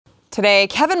Today,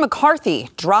 Kevin McCarthy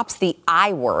drops the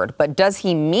I word, but does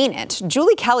he mean it?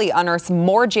 Julie Kelly unearths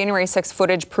more January 6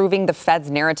 footage proving the Fed's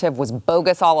narrative was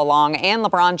bogus all along, and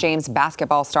LeBron James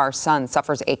basketball star's son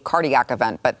suffers a cardiac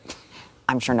event, but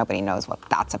I'm sure nobody knows what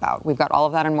that's about. We've got all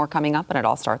of that and more coming up, and it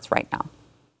all starts right now.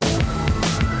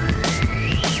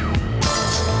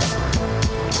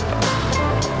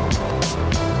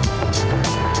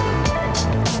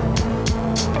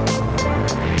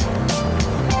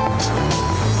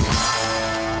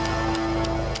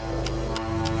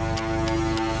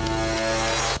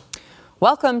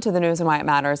 Welcome to the news and why it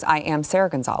matters. I am Sarah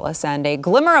Gonzalez, and a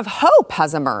glimmer of hope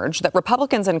has emerged that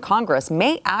Republicans in Congress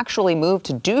may actually move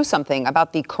to do something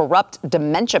about the corrupt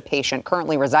dementia patient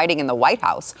currently residing in the White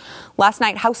House. Last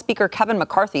night, House Speaker Kevin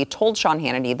McCarthy told Sean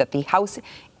Hannity that the House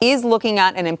is looking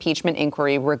at an impeachment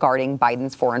inquiry regarding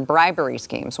Biden's foreign bribery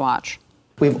schemes. Watch.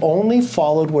 We've only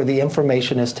followed where the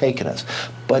information has taken us,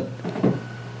 but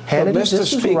Hannity, this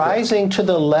is rising to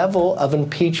the level of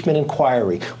impeachment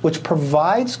inquiry, which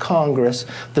provides Congress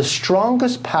the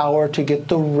strongest power to get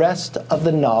the rest of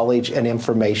the knowledge and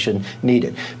information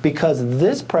needed. Because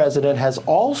this president has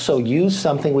also used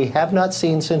something we have not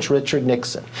seen since Richard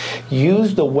Nixon,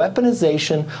 used the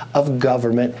weaponization of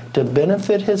government to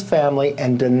benefit his family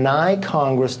and deny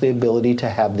Congress the ability to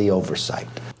have the oversight.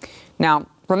 Now,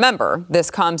 remember,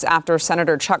 this comes after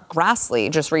Senator Chuck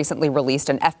Grassley just recently released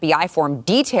an FBI form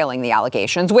detailing the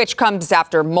allegations, which comes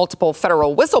after multiple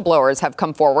federal whistleblowers have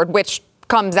come forward, which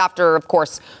comes after, of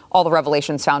course, all the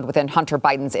revelations found within Hunter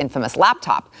Biden's infamous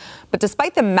laptop. But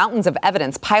despite the mountains of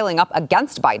evidence piling up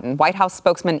against Biden, White House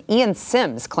spokesman Ian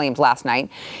Sims claimed last night,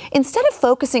 instead of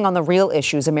focusing on the real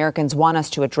issues Americans want us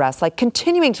to address, like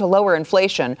continuing to lower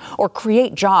inflation or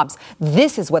create jobs,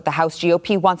 this is what the House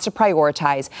GOP wants to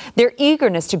prioritize. Their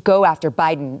eagerness to go after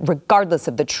Biden, regardless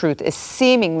of the truth, is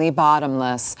seemingly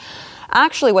bottomless.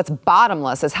 Actually, what's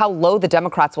bottomless is how low the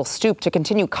Democrats will stoop to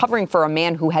continue covering for a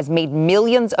man who has made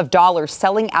millions of dollars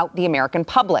selling out the American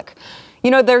public. You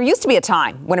know, there used to be a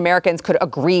time when Americans could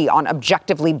agree on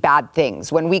objectively bad things,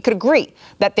 when we could agree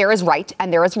that there is right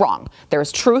and there is wrong, there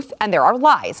is truth and there are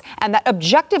lies, and that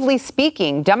objectively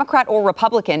speaking, Democrat or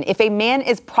Republican, if a man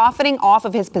is profiting off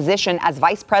of his position as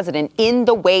vice president in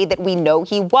the way that we know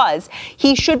he was,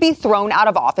 he should be thrown out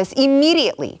of office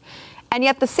immediately. And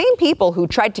yet the same people who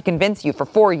tried to convince you for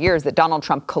 4 years that Donald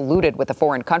Trump colluded with a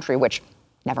foreign country, which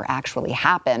never actually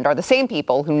happened, are the same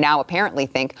people who now apparently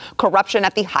think corruption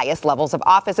at the highest levels of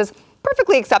office is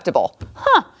perfectly acceptable.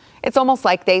 It's almost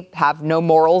like they have no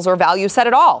morals or value set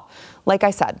at all. Like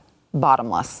I said,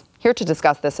 bottomless. Here to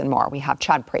discuss this and more, we have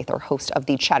Chad Prather, host of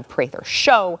The Chad Prather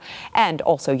Show, and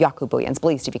also Jaco Booyens,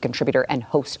 Blaze TV contributor and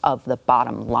host of The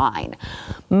Bottom Line.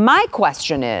 My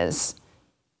question is,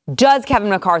 does Kevin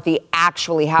McCarthy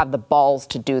actually have the balls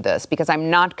to do this? Because I'm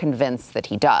not convinced that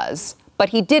he does. But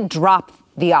he did drop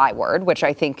the I word, which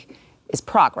I think is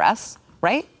progress,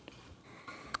 right?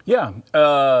 Yeah.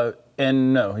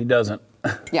 And no, he doesn't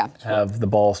have the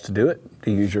balls to do it,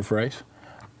 to use your phrase.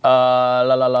 You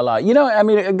know, I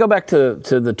mean, go back to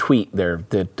the tweet there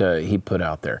that he put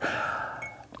out there.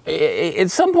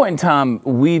 At some point in time,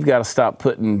 we've got to stop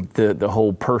putting the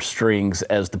whole purse strings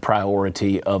as the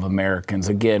priority of Americans.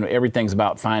 Again, everything's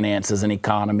about finances and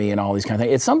economy and all these kind of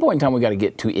things. At some point in time, we've got to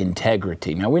get to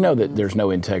integrity. Now, we know that there's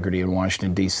no integrity in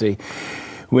Washington, D.C.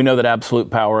 We know that absolute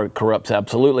power corrupts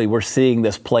absolutely. We're seeing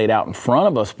this played out in front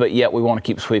of us, but yet we want to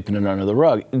keep sweeping it under the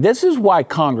rug. This is why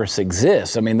Congress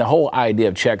exists. I mean, the whole idea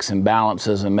of checks and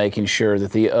balances and making sure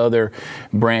that the other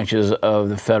branches of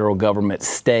the federal government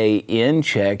stay in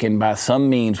check. And by some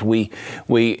means,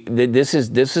 this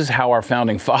is how our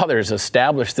founding fathers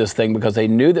established this thing, because they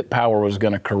knew that power was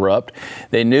going to corrupt.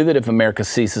 They knew that if America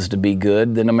ceases to be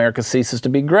good, then America ceases to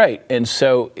be great. And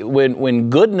so when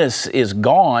goodness is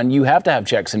gone, you have to have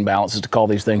checks and balances to call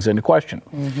these things into question.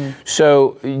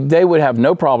 So they would have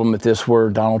no problem if this were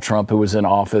Donald Trump who was in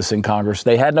office in Congress.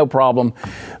 They had no problem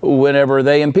whenever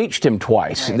they impeached him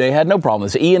twice. Right. They had no problem.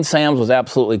 Ian Sams was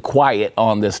absolutely quiet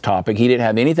on this topic. He didn't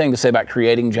have anything to say about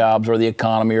creating jobs or the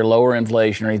economy or lower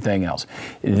inflation or anything else.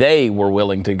 They were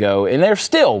willing to go, and they're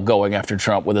still going after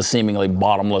Trump with a seemingly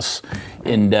bottomless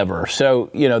endeavor.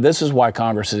 So, you know, this is why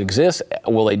Congress exists.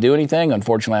 Will they do anything?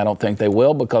 Unfortunately, I don't think they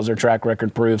will, because their track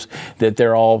record proves that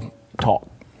they're all talk.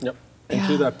 Yep. And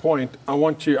to that point, I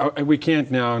want you, we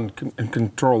can't now in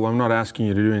control, I'm not asking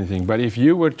you to do anything, but if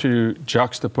you were to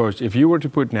juxtapose, if you were to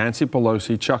put Nancy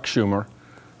Pelosi, Chuck Schumer,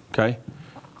 okay,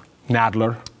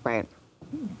 Nadler, right,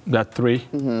 that three,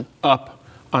 up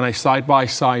on a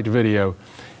side-by-side video,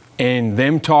 and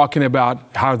them talking about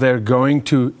how they're going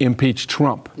to impeach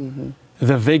Trump,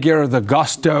 the vigor, the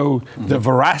gusto, the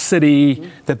veracity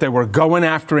that they were going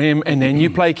after him, and then you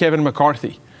play Kevin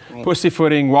McCarthy. Right.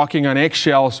 Pussyfooting, walking on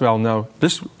eggshells. Well, no.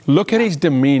 Look at his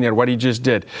demeanor, what he just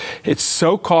did. It's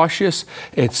so cautious.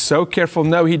 It's so careful.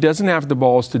 No, he doesn't have the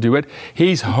balls to do it.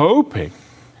 He's hoping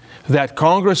that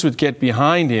Congress would get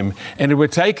behind him, and it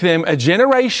would take them a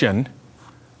generation,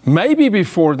 maybe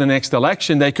before the next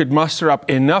election, they could muster up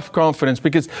enough confidence,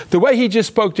 because the way he just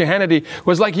spoke to Hannity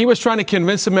was like he was trying to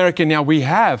convince America, now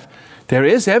there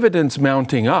is evidence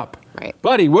mounting up. Right.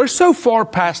 Buddy, we're so far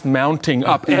past mounting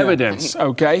up evidence,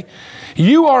 okay?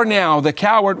 You are now the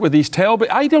coward with these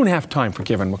I don't have time for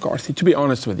Kevin McCarthy, to be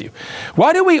honest with you.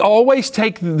 Why do we always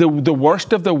take the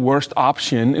worst of the worst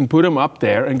option and put him up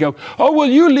there and go, oh, will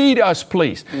you lead us,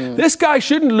 please? This guy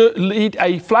shouldn't lead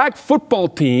a flag football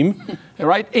team,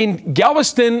 right, in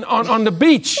Galveston on the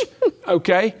beach,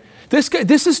 okay?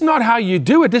 This is not how you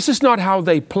do it. This is not how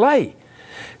they play.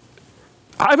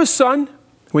 I have a son.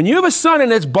 When you have a son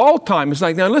and it's ball time, it's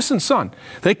like, now listen, son,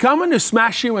 they come in to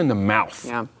smash you in the mouth.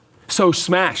 Yeah. So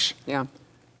smash. Yeah.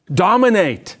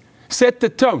 Dominate. Set the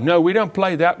tone. No, we don't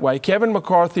play that way. Kevin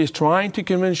McCarthy is trying to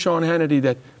convince Sean Hannity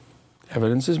that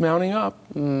evidence is mounting up.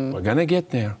 We're going to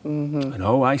get there. And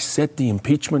I said the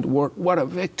impeachment word. What a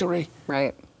victory.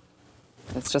 Right.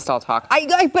 It's just all talk.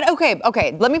 But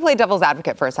okay. Let me play devil's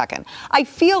advocate for a second. I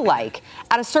feel like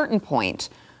at a certain point,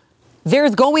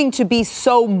 there's going to be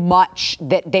so much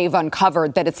that they've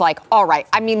uncovered that it's like, all right,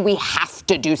 I mean, we have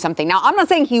to do something. Now, I'm not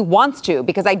saying he wants to,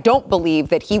 because I don't believe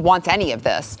that he wants any of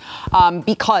this,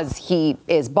 because he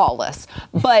is ballless.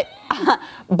 But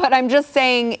I'm just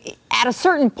saying, at a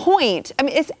certain point, I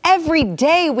mean, it's every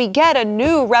day we get a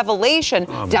new revelation.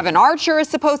 Devin Archer is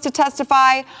supposed to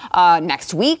testify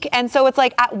next week. And so it's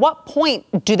like, at what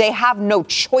point do they have no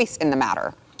choice in the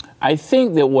matter? I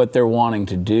think that what they're wanting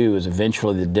to do is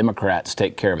eventually the Democrats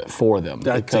take care of it for them.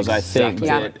 Because I think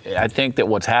that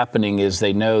what's happening is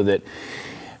they know that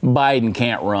Biden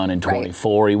can't run in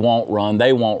 24. He won't run.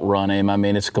 They won't run him. I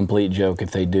mean, it's a complete joke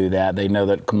if they do that. They know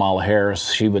that Kamala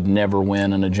Harris, she would never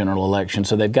win in a general election.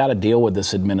 So they've got to deal with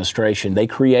this administration. They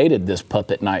created this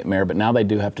puppet nightmare, but now they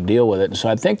do have to deal with it. And so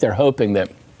I think they're hoping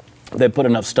that they put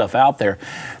enough stuff out there,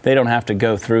 they don't have to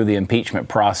go through the impeachment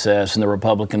process, and the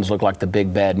Republicans look like the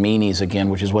big bad meanies again,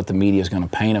 which is what the media is going to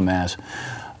paint them as.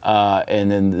 And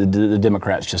then the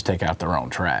Democrats just take out their own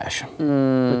trash.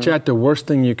 But Chad, the worst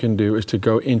thing you can do is to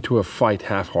go into a fight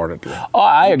half-heartedly. Oh,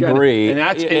 I agree. And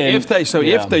that's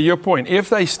if your point, if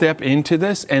they step into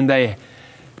this and they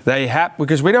have,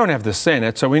 because we don't have the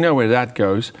Senate, so we know where that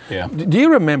goes. Yeah. Do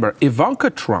you remember Ivanka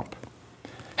Trump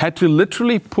had to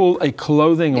literally pull a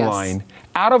clothing line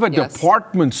out of a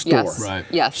department store. Yes. Right.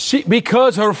 Yes.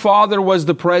 Because her father was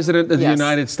the president of the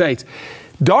United States.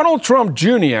 Donald Trump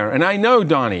Jr., and I know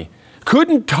Donnie,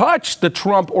 couldn't touch the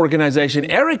Trump organization.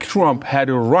 Eric Trump had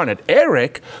to run it.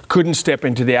 Eric couldn't step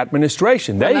into the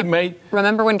administration.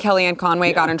 Remember when Kellyanne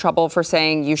Conway got in trouble for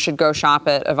saying you should go shop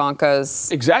at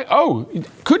Ivanka's? Exactly. Oh,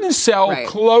 couldn't sell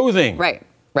clothing. Right.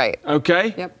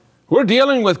 Okay? Yep. We're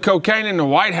dealing with cocaine in the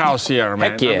White House here,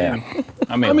 man. Heck yeah.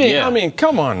 I mean,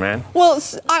 come on, man. Well,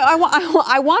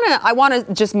 I want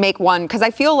to just make one, because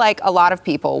I feel like a lot of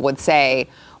people would say,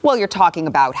 well, you're talking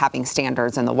about having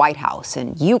standards in the White House,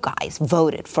 and you guys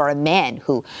voted for a man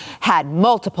who had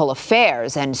multiple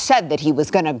affairs and said that he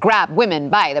was going to grab women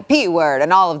by the P word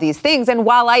and all of these things. And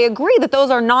while I agree that those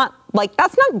are not,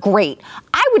 that's not great,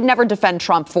 I would never defend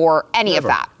Trump for any of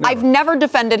that. Never. I've never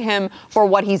defended him for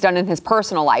what he's done in his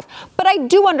personal life. But I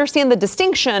do understand the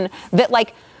distinction that,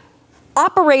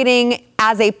 operating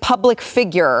as a public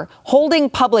figure, holding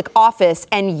public office,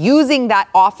 and using that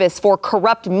office for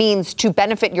corrupt means to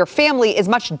benefit your family is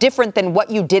much different than what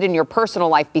you did in your personal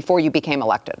life before you became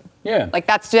elected. Yeah.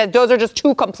 Those are just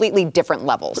two completely different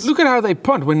levels. But look at how they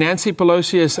punt. When Nancy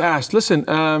Pelosi is asked, listen,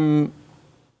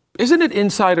 isn't it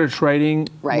insider trading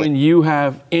when you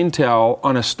have intel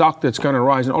on a stock that's going to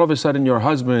rise, and all of a sudden your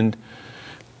husband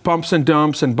pumps and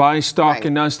dumps and buys stock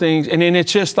and does things, and then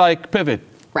it's just like pivot.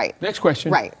 Right. Next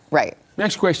question. Right.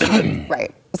 Next question.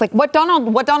 Right. It's like what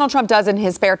Donald Trump does in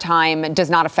his spare time does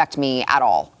not affect me at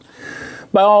all.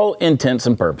 By all intents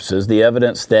and purposes, the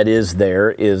evidence that is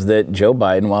there is that Joe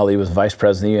Biden, while he was vice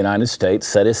president of the United States,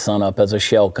 set his son up as a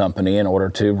shell company in order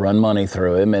to run money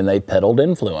through him, and they peddled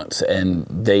influence. And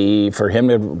for him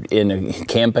to, in a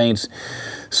campaign's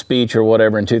speech or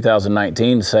whatever in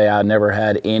 2019, say I never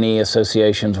had any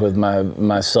associations with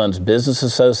my son's business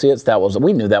associates,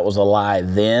 we knew that was a lie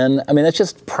then. I mean, that's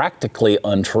just practically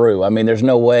untrue. I mean, there's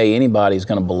no way anybody's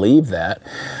going to believe that.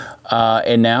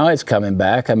 And now it's coming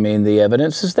back. I mean, the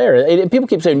evidence is there. People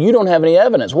keep saying, you don't have any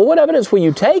evidence. Well, what evidence will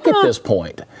you take at this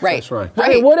point? Right. That's right.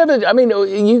 Right. What evidence? I mean,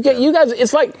 you guys,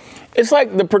 it's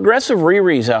like the progressive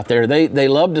Riris out there. They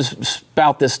love to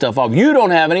spout this stuff off. You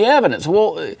don't have any evidence.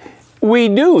 Well, we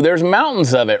do. There's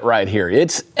mountains of it right here.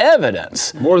 It's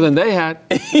evidence. More than they had.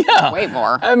 Yeah. Way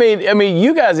more. I mean,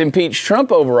 you guys impeached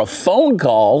Trump over a phone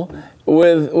call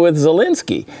with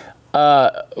Zelensky.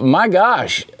 My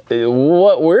gosh,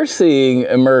 what we're seeing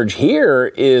emerge here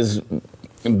is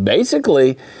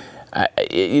basically,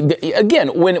 again,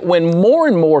 when more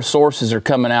and more sources are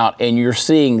coming out and you're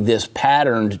seeing this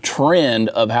patterned trend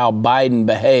of how Biden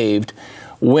behaved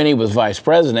when he was vice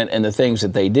president and the things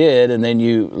that they did, and then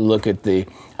you look at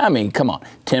come on,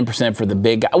 10% for the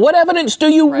big guy. What evidence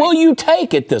will you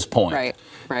take at this point? Right.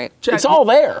 Chad, it's all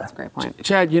there. That's a great point.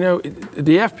 Chad, the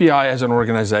FBI as an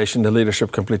organization, the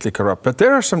leadership completely corrupt. But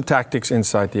there are some tactics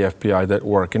inside the FBI that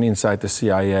work and inside the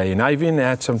CIA. And I've even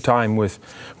had some time with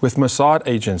Mossad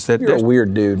agents. You're a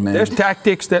weird dude, man. There's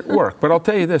tactics that work. But I'll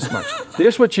tell you this much.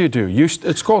 Here's what you do.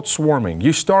 It's called swarming.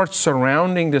 You start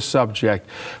surrounding the subject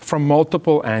from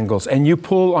multiple angles and you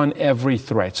pull on every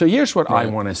thread. So here's what I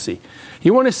want to see.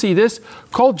 You want to see this?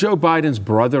 Call Joe Biden's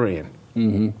brother in.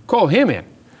 Mm-hmm. Call him in.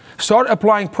 Start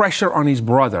applying pressure on his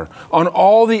brother, on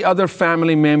all the other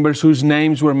family members whose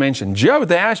names were mentioned.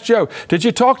 They asked Joe, did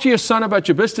you talk to your son about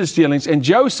your business dealings? And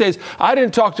Joe says, I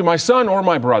didn't talk to my son or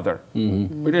my brother.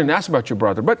 Mm-hmm. We didn't ask about your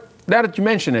brother. But now that you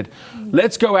mention it,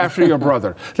 let's go after your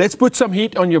brother. Let's put some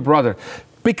heat on your brother.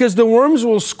 Because the worms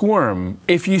will squirm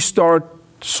if you start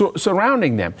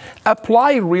surrounding them.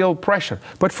 Apply real pressure.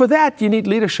 But for that, you need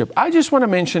leadership. I just want to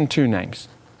mention 2 names.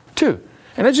 2.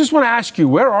 And I just want to ask you,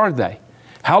 where are they?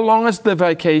 How long is the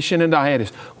vacation and the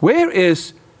hiatus? Where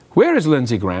is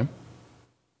Lindsey Graham?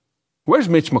 Where's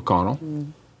Mitch McConnell?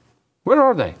 Where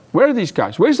are they? Where are these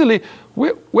guys? Where's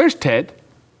Ted?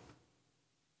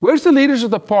 Where's the leaders of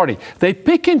the party? They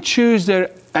pick and choose their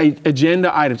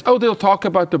agenda items. Oh, they'll talk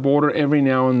about the border every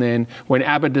now and then when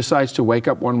Abbott decides to wake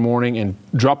up one morning and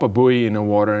drop a buoy in the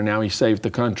water and now he saved the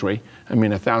country.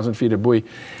 1,000 feet of buoy.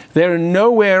 They're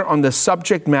nowhere on the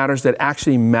subject matters that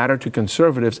actually matter to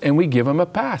conservatives, and we give them a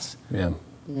pass. Yeah.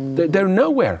 They're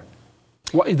nowhere.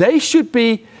 They should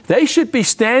be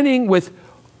standing with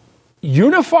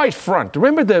unified front.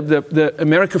 Remember the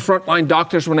American frontline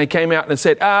doctors when they came out and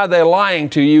said, they're lying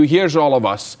to you, here's all of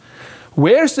us.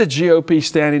 Where's the GOP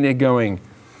standing there going,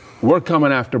 we're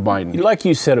coming after Biden? Like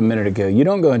you said a minute ago, you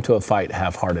don't go into a fight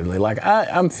half-heartedly. Like,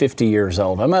 I'm 50 years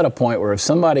old. I'm at a point where if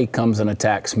somebody comes and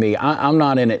attacks me, I'm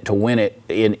not in it to win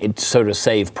it, so to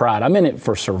save pride. I'm in it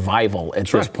for survival at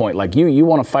this point. Like, you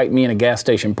want to fight me in a gas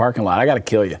station parking lot, I got to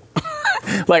kill you.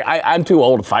 Like, I'm too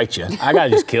old to fight you. I got to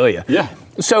just kill you. Yeah.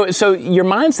 So your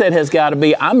mindset has got to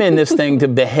be, I'm in this thing to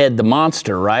behead the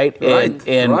monster, right? And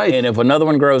if another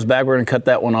one grows back, we're going to cut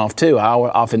that one off too. I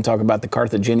often talk about the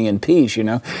Carthaginian peace.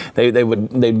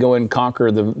 They'd go and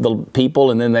conquer the people,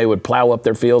 and then they would plow up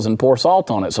their fields and pour salt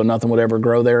on it, so nothing would ever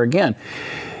grow there again.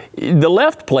 The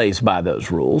left plays by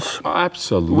those rules.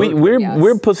 Absolutely.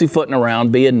 We're pussyfooting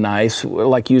around, being nice.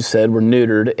 Like you said, we're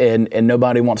neutered, and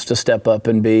nobody wants to step up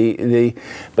and be the...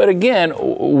 But again,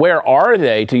 where are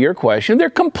they, to your question? They're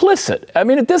complicit.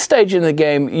 At this stage in the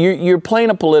game, you're playing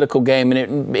a political game,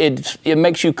 and it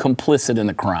makes you complicit in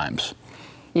the crimes.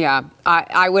 Yeah,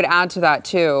 I would add to that,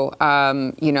 too.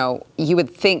 You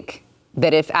would think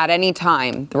that if at any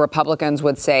time the Republicans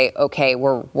would say, okay,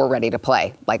 we're ready to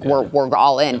play, we're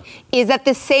all in, is at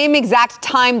the same exact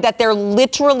time that they're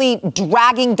literally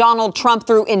dragging Donald Trump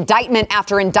through indictment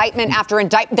after indictment after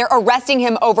indictment. They're arresting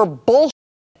him over bullshit.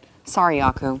 Sorry,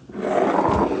 Yaku.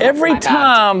 Every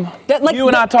time you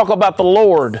and I talk about the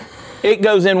Lord, it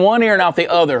goes in one ear and out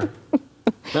the other.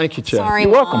 Thank you, Chad. Sorry,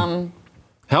 You're welcome. Mom.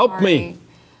 Help me.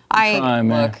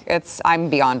 I'm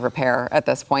beyond repair at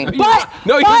this point. You're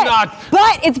not.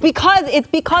 But it's because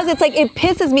it's like it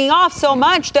pisses me off so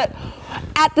much that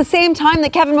at the same time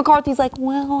that Kevin McCarthy's like,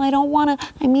 well, I don't want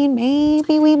to. Maybe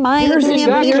we might. They're trying to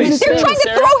throw him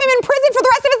in prison for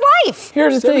the rest of his life.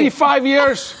 Here's the thing: 75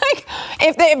 years.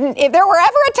 If there were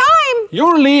ever a time,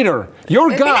 your leader, your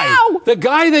guy, the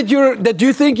guy that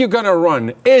you think you're going to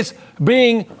run is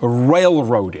being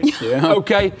railroaded. Yeah.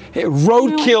 Okay,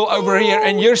 roadkill over here,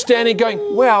 and you're standing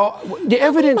going, well, the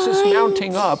evidence is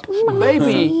mounting up.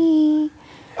 Maybe.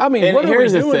 What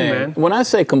here's are we the doing, thing. man? When I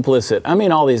say complicit,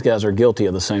 all these guys are guilty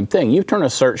of the same thing. You turn a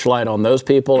searchlight on those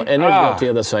people, and they're guilty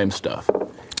of the same stuff.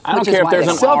 I don't care if there's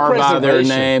an R by their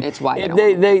name. It's why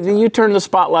you turn the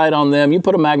spotlight on them. You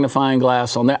put a magnifying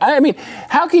glass on them. I mean,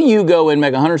 how can you go and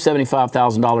make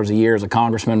 $175,000 a year as a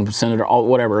congressman, senator,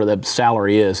 whatever the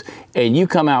salary is, and you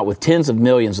come out with tens of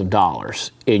millions of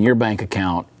dollars in your bank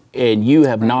account, and you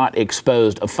have not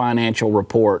exposed a financial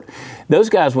report? Those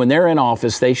guys, when they're in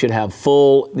office, we should have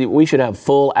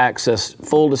full access,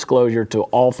 full disclosure to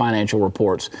all financial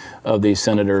reports of these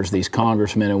senators, these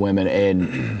congressmen and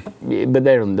women, but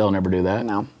they'll never do that.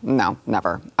 No,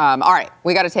 never. All right,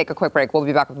 we got to take a quick break. We'll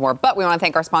be back with more, but we want to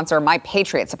thank our sponsor, My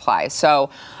Patriot Supply. So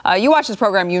you watch this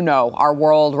program, you know our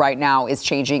world right now is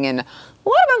changing in a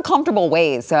lot of uncomfortable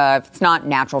ways. It's not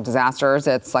natural disasters.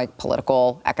 It's like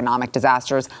political, economic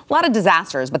disasters, a lot of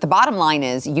disasters. But the bottom line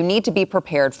is you need to be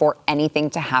prepared for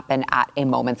anything to happen at a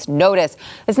moment's notice.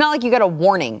 It's not like you get a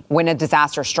warning when a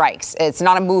disaster strikes. It's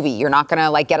not a movie. You're not going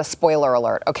to get a spoiler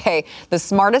alert. OK, the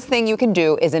smartest thing you can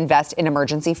do is invest in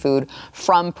emergency food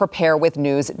from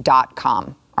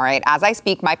preparewithnews.com. All right. As I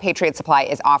speak, My Patriot Supply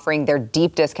is offering their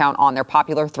deep discount on their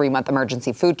popular 3-month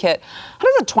emergency food kit. How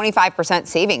does a 25%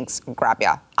 savings grab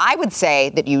you? I would say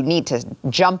that you need to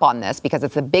jump on this because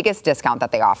it's the biggest discount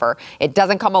that they offer. It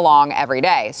doesn't come along every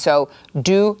day. So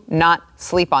do not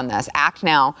sleep on this. Act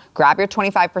now. Grab your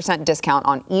 25% discount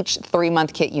on each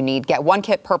 3-month kit you need. Get 1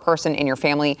 kit per person in your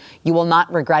family. You will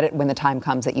not regret it when the time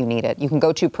comes that you need it. You can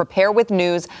go to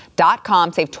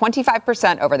preparewithnews.com. Save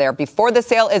 25% over there before the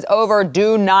sale is over.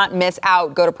 Do not miss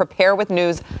out. Go to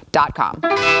preparewithnews.com.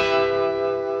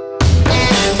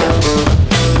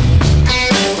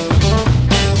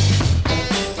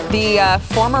 The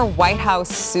former White House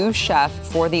sous chef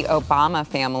for the Obama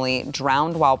family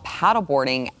drowned while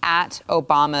paddleboarding at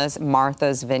Obama's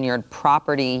Martha's Vineyard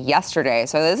property yesterday.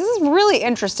 So this is really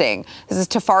interesting. This is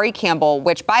Tafari Campbell,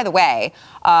 which, by the way,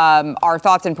 our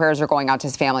thoughts and prayers are going out to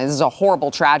his family. This is a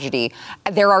horrible tragedy.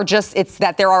 There are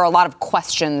a lot of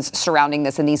questions surrounding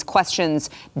this, and these questions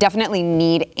definitely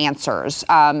need answers.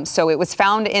 So it was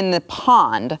found in the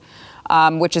pond,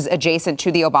 which is adjacent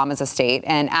to the Obama's estate.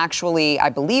 And actually, I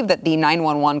believe that the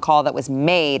 911 call that was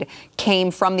made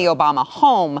came from the Obama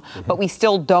home, but we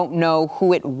still don't know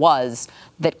who it was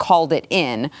that called it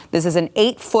in. This is an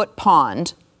 8-foot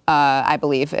pond, I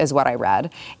believe, is what I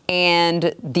read.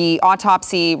 And the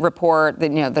autopsy report,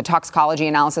 the toxicology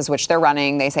analysis, which they're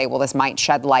running, they say, well, this might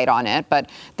shed light on it. But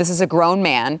this is a grown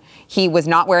man. He was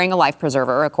not wearing a life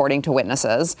preserver, according to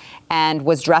witnesses, and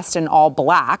was dressed in all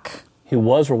black. He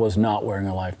was or was not wearing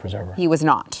a life preserver? He was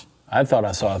not. I thought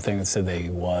I saw a thing that said that he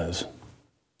was.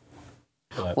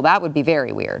 Well, that would be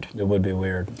very weird. It would be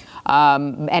weird.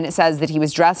 And it says that he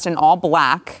was dressed in all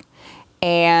black.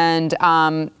 And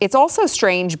it's also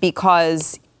strange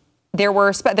because there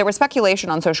was speculation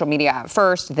on social media at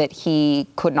first that he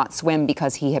could not swim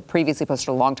because he had previously posted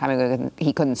a long time ago that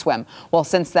he couldn't swim. Well,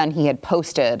 since then, he had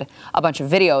posted a bunch of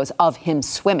videos of him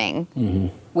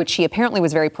swimming, which he apparently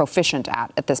was very proficient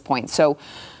at this point. So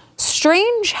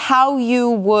strange how you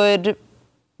would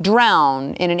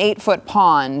drown in an 8-foot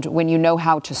pond when you know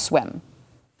how to swim.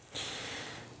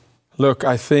 Look,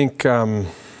 I think, gotta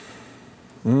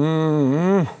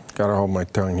hold my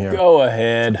tongue here. Go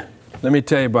ahead. Let me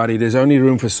tell you, buddy, there's only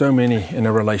room for so many in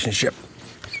a relationship.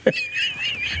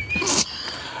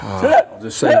 I'll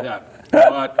just say that.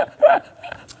 But,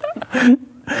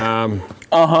 an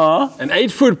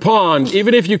 8-foot pond,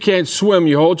 even if you can't swim,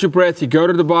 you hold your breath, you go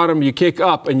to the bottom, you kick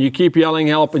up, and you keep yelling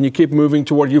help, and you keep moving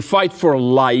toward. You fight for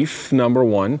life, number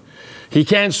one. He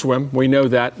can't swim. We know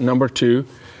that, number two.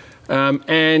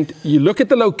 And you look at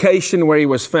the location where he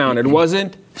was found. It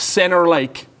wasn't Center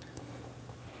Lake.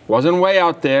 Wasn't way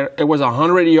out there. It was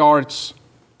 100 yards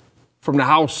from the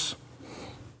house.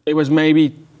 It was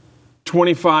maybe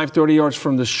 25, 30 yards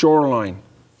from the shoreline.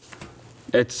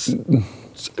 It's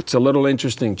a little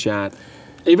interesting, Chad.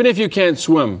 Even if you can't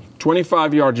swim,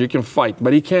 25 yards, you can fight.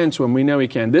 But he can swim. We know he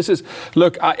can. This is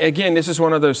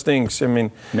one of those things. I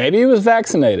mean, maybe he was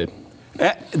vaccinated.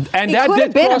 And that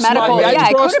did cross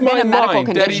my mind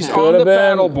that he's on the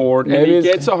paddleboard and he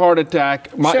gets a heart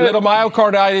attack. Little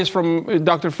myocarditis from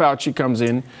Dr. Fauci comes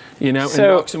in, and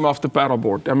knocks him off the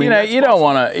paddleboard. I mean, you don't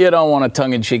want to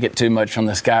tongue-in-cheek it too much from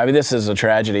this guy. I mean, this is a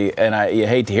tragedy, and you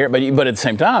hate to hear it, but at the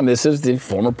same time, this is the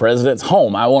former president's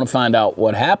home. I want to find out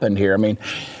what happened here. I mean,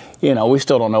 we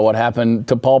still don't know what happened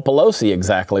to Paul Pelosi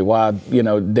exactly. Why,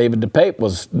 David DePape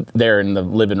was there in the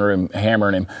living room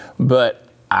hammering him, but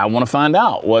I want to find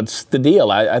out what's the deal.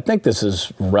 I think this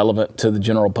is relevant to the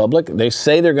general public. They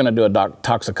say they're going to do a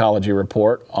toxicology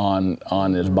report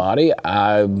on his body.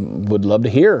 I would love to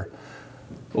hear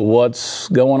what's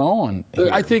going on here.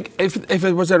 I think if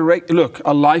it was a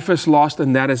life is lost,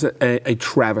 and that is a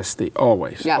travesty,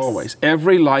 always. Yes. Always.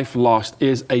 Every life lost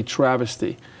is a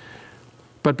travesty.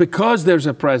 But because there's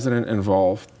a president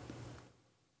involved,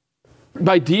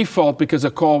 by default, because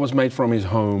a call was made from his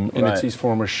home and it's his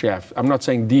former chef. I'm not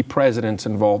saying the president's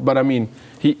involved, but I mean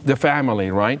the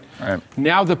family, right?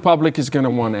 Now the public is going to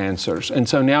want answers. And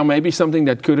so now maybe something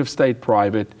that could have stayed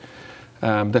private,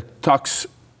 the Tux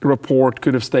report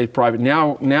could have stayed private.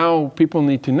 Now people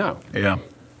need to know. Yeah.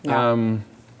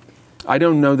 I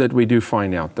don't know that we do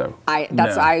find out, though. I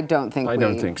don't think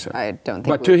so. I don't think.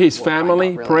 But to his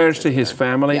family, really prayers to his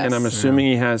family, and I'm assuming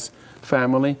he has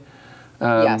family.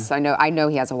 Yes, I know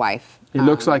he has a wife. He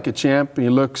looks like a champ. He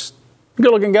looks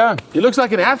good-looking guy. He looks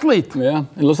like an athlete. Yeah,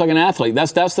 he looks like an athlete.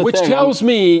 That's the thing. Which tells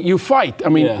me you fight. I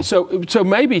mean, so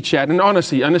maybe, Chad, and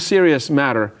honestly, on a serious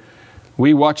matter,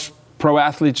 we watch pro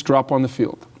athletes drop on the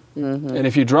field. Mm-hmm. And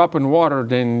if you drop in water,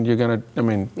 then you're going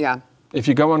to, if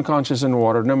you go unconscious in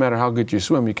water, no matter how good you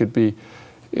swim, you could be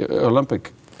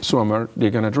Olympic swimmer,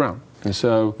 you're going to drown. And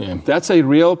so that's a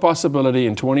real possibility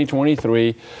in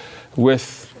 2023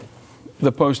 with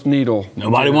the post-needle.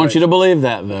 Nobody wants you to believe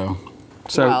that, though.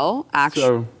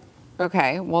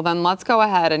 Okay. Well, then let's go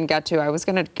ahead and get to. I was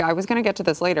gonna get to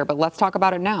this later, but let's talk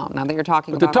about it now. Now that you're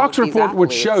talking about the Tux report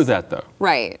would show that, though.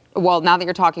 Right. Well, now that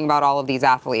you're talking about all of these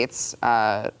athletes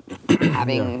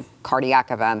having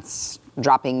cardiac events,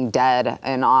 dropping dead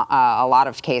in a lot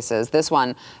of cases, this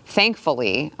one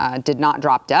thankfully did not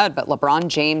drop dead. But LeBron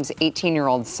James'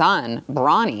 18-year-old son,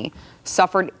 Bronny,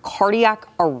 suffered cardiac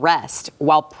arrest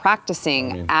while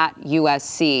practicing at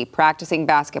USC, practicing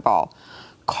basketball.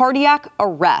 Cardiac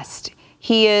arrest.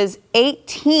 He is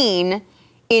 18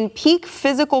 in peak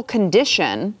physical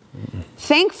condition.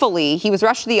 Thankfully, he was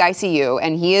rushed to the ICU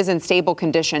and he is in stable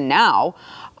condition now.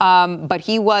 But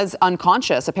he was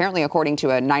unconscious, apparently, according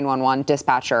to a 911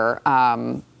 dispatcher.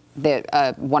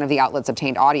 One of the outlets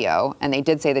obtained audio, and they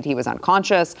did say that he was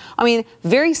unconscious. I mean,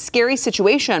 very scary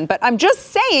situation, but I'm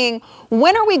just saying,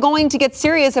 when are we going to get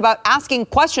serious about asking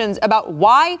questions about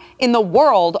why in the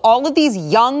world all of these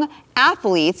young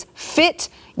athletes, fit,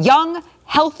 young,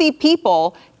 healthy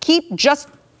people keep just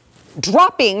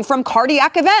dropping from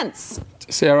cardiac events?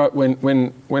 Sarah,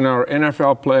 when our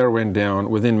NFL player went down,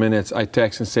 within minutes, I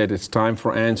texted and said, it's time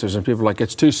for answers. And people were like,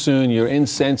 it's too soon, you're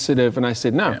insensitive. And I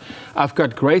said, no, I've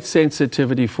got great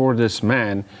sensitivity for this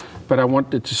man, but I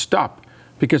want it to stop.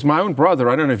 Because my own brother,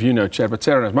 I don't know if you know, Chad, but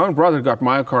Sarah knows, my own brother got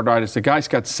myocarditis. The guy's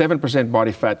got 7%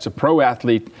 body fat. It's a pro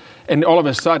athlete. And all of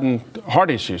a sudden, heart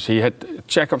issues. He had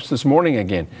checkups this morning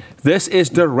again. This is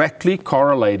directly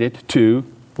correlated to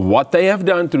what they have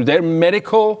done through their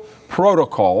medical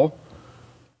protocol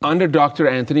under Dr.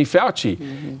 Anthony Fauci.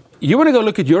 Mm-hmm. You want to go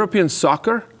look at European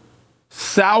soccer?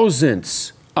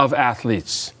 Thousands of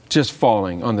athletes just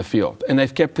falling on the field, and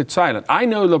they've kept it silent. I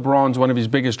know LeBron's one of his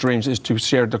biggest dreams is to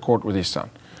share the court with his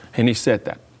son, and he said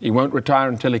that. He won't retire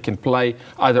until he can play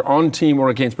either on team or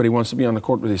against, but he wants to be on the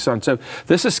court with his son. So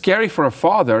this is scary for a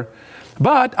father,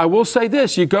 but I will say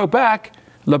this, you go back,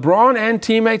 LeBron and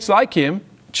teammates like him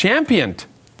championed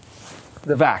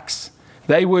the vax.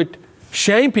 They would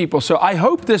shame people. So I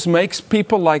hope this makes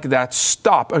people like that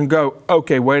stop and go,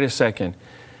 okay, wait a second.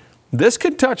 This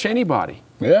could touch anybody.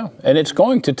 Yeah, and it's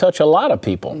going to touch a lot of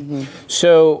people. Mm-hmm.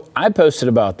 So I posted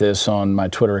about this on my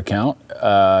Twitter account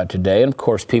today, and of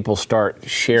course people start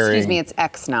sharing. Excuse me, it's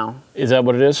X now. Is that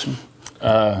what it is?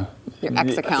 Your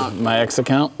X account. My X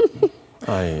account?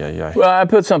 Well, I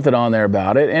put something on there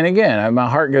about it, and again, my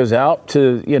heart goes out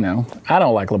to, I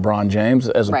don't like LeBron James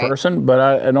as a person, but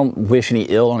I don't wish any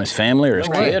ill on his family or his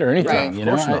kid or anything, Of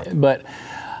course not. But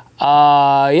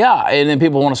and then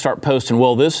people want to start posting,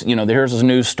 well, this, here's a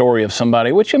news story of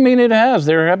somebody, which, it has.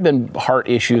 There have been heart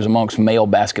issues amongst male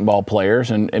basketball players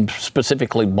and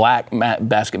specifically black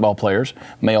basketball players,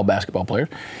 male basketball players.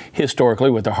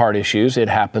 Historically, with their heart issues, it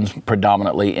happens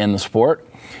predominantly in the sport.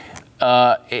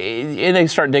 And they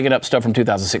start digging up stuff from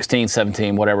 2016,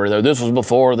 17, whatever. This was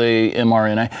before the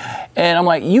mRNA. And I'm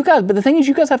like, you guys, but the thing is,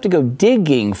 you guys have to go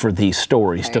digging for these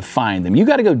stories to find them. You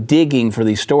got to go digging for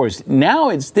these stories.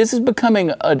 Now this is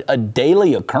becoming a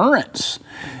daily occurrence.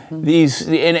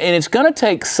 Mm-hmm. And it's going to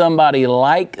take somebody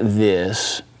like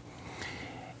this.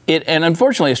 And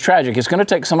unfortunately, it's tragic. It's going to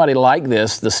take somebody like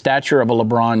this, the stature of a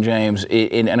LeBron James,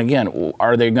 and again,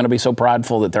 are they going to be so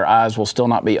prideful that their eyes will still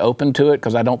not be open to it?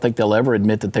 Because I don't think they'll ever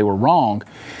admit that they were wrong.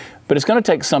 But it's going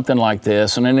to take something like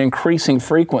this and an increasing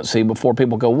frequency before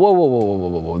people go,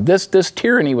 whoa. This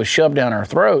tyranny was shoved down our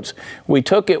throats. We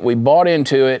took it, we bought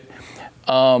into it,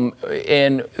 and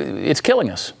it's killing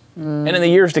us. And in the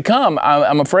years to come,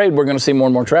 I'm afraid we're going to see more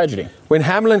and more tragedy. When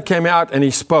Hamlin came out and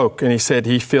he spoke and he said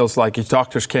he feels like his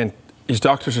doctors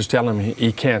are telling him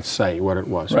he can't say what it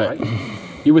was, right?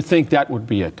 You would think that would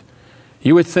be it.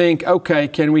 You would think, okay,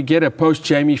 can we get a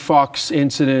post-Jamie Foxx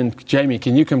incident? Jamie,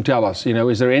 can you come tell us,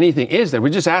 is there anything? We're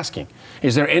just asking,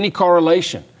 is there any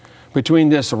correlation between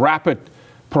this rapid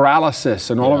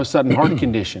paralysis and all of a sudden heart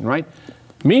condition, right?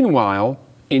 Meanwhile,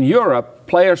 in Europe,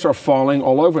 players are falling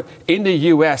all over. In the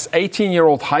U.S.,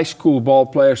 18-year-old high school ball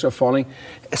players are falling.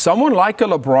 Someone like a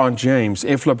LeBron James,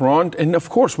 if LeBron, and of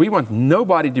course we want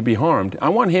nobody to be harmed, I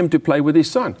want him to play with his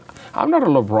son. I'm not a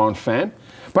LeBron fan.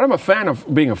 But I'm a fan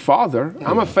of being a father.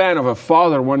 I'm a fan of a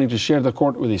father wanting to share the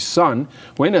court with his son.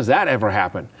 When does that ever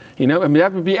happen?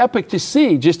 That would be epic to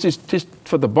see, just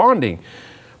for the bonding.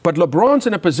 But LeBron's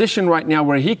in a position right now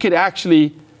where he could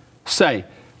actually say,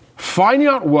 find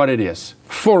out what it is,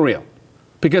 for real,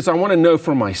 because I want to know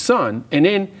from my son. And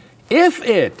then if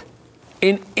it,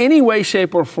 in any way,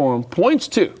 shape, or form, points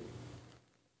to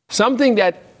something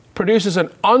that produces an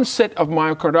onset of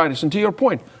myocarditis, and to your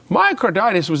point,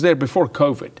 myocarditis was there before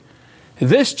COVID.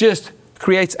 This just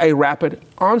creates a rapid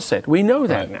onset. We know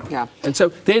that now. Yeah. And so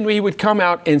then we would come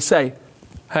out and say,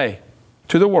 hey,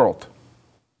 to the world,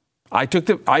 I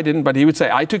didn't, but he would say,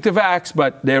 I took the vax,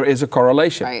 but there is a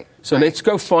correlation. Right. So let's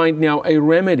go find now a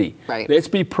remedy. Right. Let's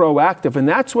be proactive. And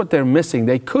that's what they're missing.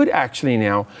 They could actually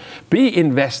now be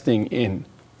investing in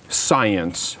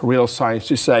science, real science,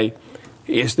 to say,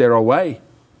 is there a way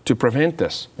to prevent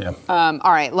this? Yeah.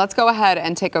 All right, let's go ahead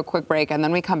and take a quick break, and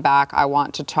then we come back. I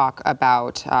want to talk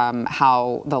about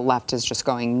how the left is just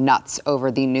going nuts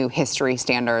over the new history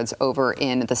standards over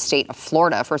in the state of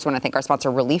Florida. First, I want to thank our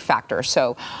sponsor, Relief Factor.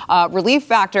 So Relief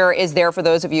Factor is there for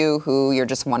those of you who you're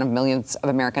just one of millions of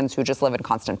Americans who just live in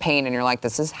constant pain, and you're like,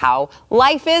 this is how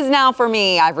life is now for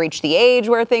me. I've reached the age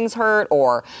where things hurt,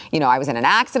 or, I was in an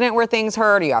accident where things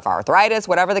hurt, or you have arthritis,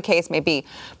 whatever the case may be.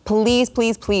 Please,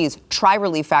 please, please try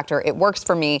Relief Factor. It works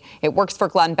for me. It works for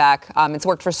Glenn Beck. It's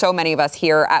worked for so many of us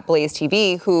here at Blaze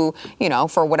TV who,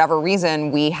 for whatever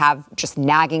reason, we have just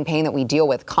nagging pain that we deal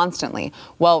with constantly.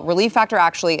 Well, Relief Factor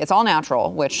actually, it's all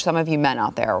natural, which some of you men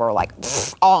out there were like,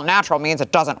 all natural means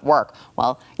it doesn't work.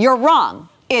 Well, you're wrong.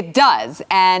 It does.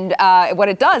 And what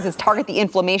it does is target the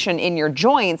inflammation in your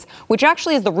joints, which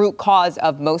actually is the root cause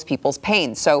of most people's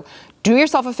pain. So do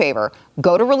yourself a favor.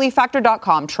 Go to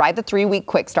relieffactor.com. Try the 3-week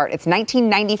quick start. It's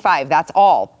 $19.95. That's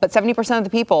all. But 70% of the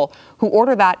people who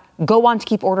order that go on to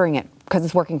keep ordering it because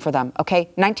it's working for them.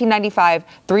 Okay? $19.95,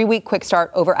 3-week quick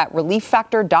start over at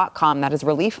relieffactor.com. That is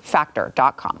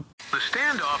relieffactor.com. The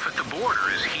standoff at the border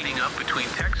is heating up between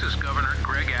Texas Governor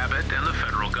Greg Abbott and the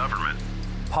federal government.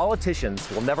 Politicians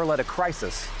will never let a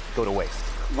crisis go to waste.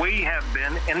 We have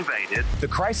been invaded. The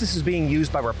crisis is being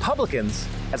used by Republicans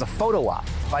as a photo op,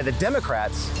 by the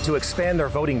Democrats to expand their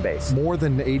voting base. More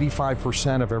than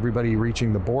 85% of everybody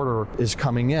reaching the border is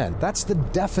coming in. That's the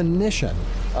definition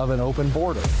of an open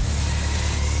border.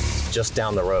 Just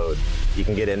down the road, you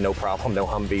can get in no problem, no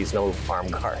Humvees, no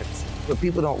armed guards. What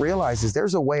people don't realize is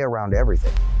there's a way around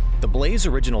everything. The Blaze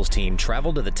Originals team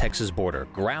traveled to the Texas border,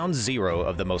 ground zero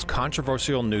of the most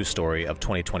controversial news story of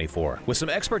 2024. With some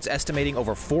experts estimating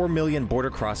over 4 million border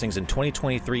crossings in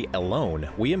 2023 alone,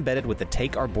 we embedded with the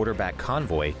Take Our Border Back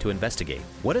convoy to investigate.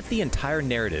 What if the entire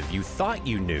narrative you thought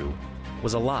you knew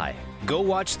was a lie? Go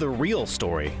watch the real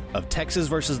story of Texas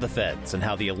versus the feds and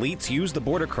how the elites use the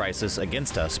border crisis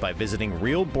against us by visiting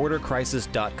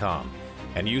realbordercrisis.com.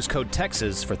 And use code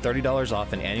TEXAS for $30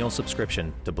 off an annual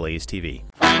subscription to Blaze TV.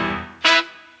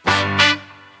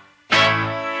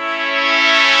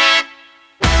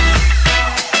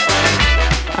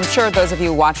 I'm sure those of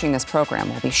you watching this program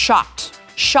will be shocked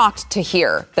to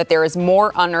hear that there is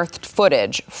more unearthed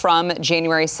footage from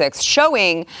January 6th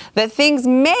showing that things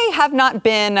may have not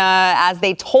been as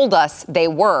they told us they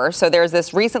were. So there's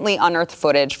this recently unearthed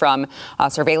footage from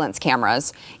surveillance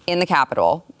cameras in the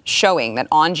Capitol showing that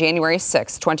on January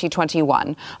 6,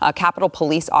 2021, Capitol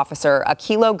Police Officer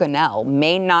Akilo Gonell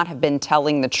may not have been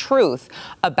telling the truth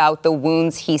about the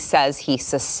wounds he says he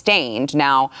sustained.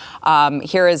 Now,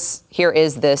 here is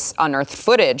this unearthed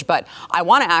footage, but I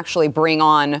want to actually bring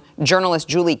on journalist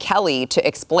Julie Kelly to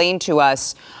explain to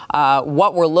us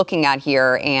what we're looking at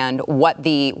here and what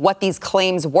these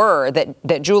claims were.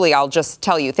 That Julie, I'll just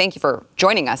tell you, thank you for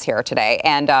joining us here today,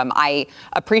 and I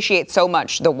appreciate so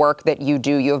much the work that you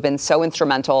do. You have been so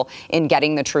instrumental in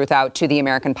getting the truth out to the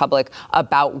American public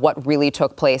about what really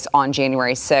took place on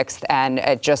January 6th, and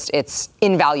it's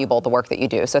invaluable, the work that you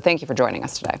do. So thank you for joining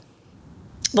us today.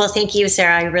 Well, thank you,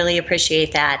 Sarah. I really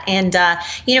appreciate that. And,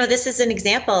 this is an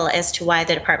example as to why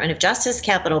the Department of Justice,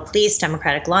 Capitol Police,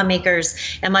 Democratic lawmakers,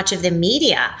 and much of the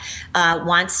media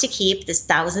wants to keep this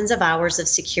thousands of hours of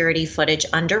security footage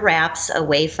under wraps,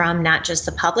 away from not just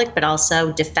the public, but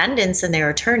also defendants and their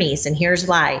attorneys. And here's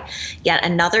why. Yet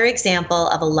another example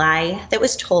of a lie that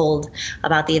was told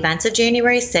about the events of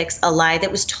January 6th, a lie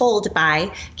that was told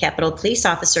by Capitol Police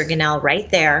Officer Ganell right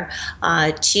there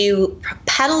to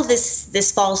peddle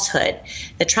this falsehood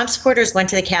that Trump supporters went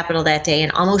to the Capitol that day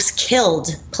and almost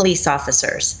killed police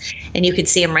officers. And you could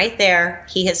see him right there.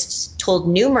 He has told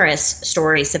numerous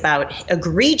stories about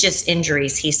egregious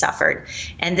injuries he suffered.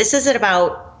 And this is at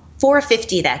about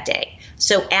 4:50 that day.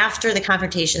 So after the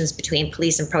confrontations between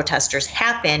police and protesters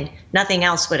happened, nothing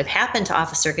else would have happened to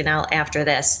Officer Ganell after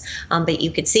this. But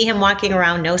you could see him walking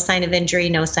around, no sign of injury,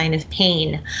 no sign of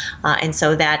pain. And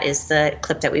so that is the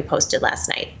clip that we posted last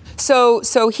night. So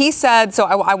he said,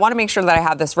 I want to make sure that I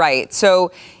have this right.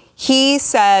 So he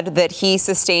said that he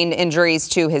sustained injuries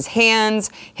to his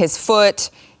hands, his foot,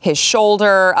 his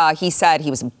shoulder. He said he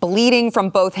was bleeding from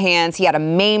both hands. He had a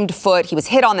maimed foot. He was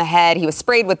hit on the head. He was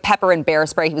sprayed with pepper and bear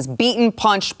spray. He was beaten,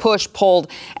 punched, pushed,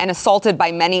 pulled, and assaulted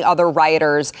by many other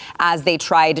rioters as they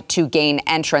tried to gain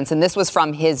entrance. And this was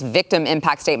from his victim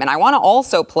impact statement. I want to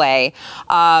also play,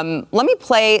 let me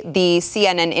play the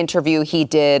CNN interview he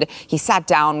did. He sat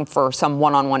down for some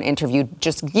one-on-one interview,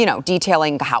 just,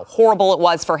 detailing how horrible it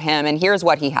was for him. And here's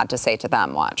what he had to say to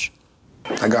them. Watch.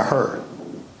 I got hurt.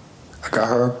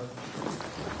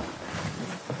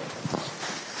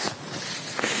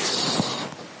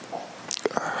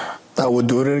 I would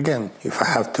do it again if I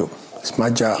have to. It's my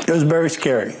job. It was very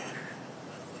scary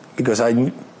because I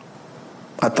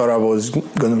thought I was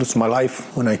going to lose my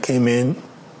life. When I came in,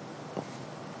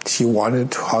 she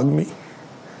wanted to hug me,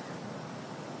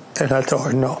 and I told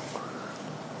her no.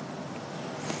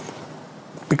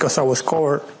 Because I was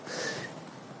covered.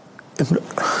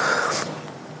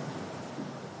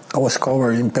 I was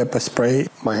covered in pepper spray.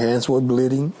 My hands were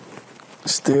bleeding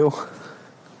still.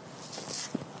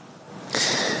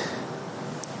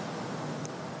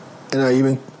 And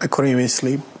I couldn't even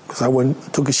sleep because I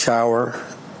took a shower,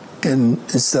 and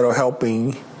instead of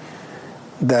helping,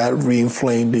 that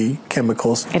re-inflamed the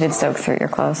chemicals. It had soaked through your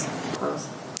clothes?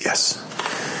 Yes.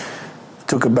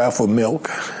 Took a bath with milk.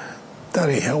 That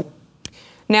didn't help.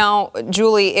 Now,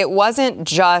 Julie, it wasn't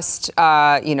just,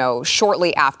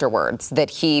 shortly afterwards that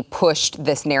he pushed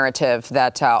this narrative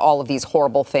that all of these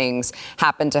horrible things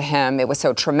happened to him. It was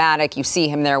so traumatic. You see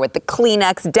him there with the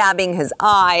Kleenex dabbing his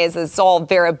eyes. It's all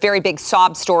very, very big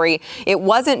sob story. It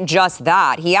wasn't just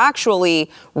that. He actually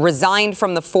resigned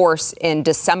from the force in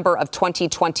December of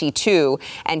 2022,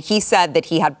 and he said that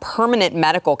he had permanent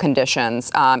medical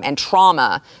conditions and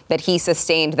trauma that he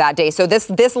sustained that day. So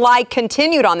this lie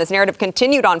continued on, this narrative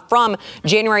continued on from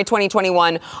January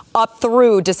 2021 up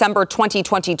through December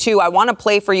 2022. I want to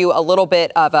play for you a little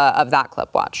bit of that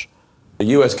clip. Watch. A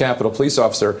U.S. Capitol police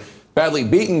officer badly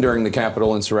beaten during the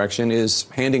Capitol insurrection is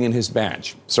handing in his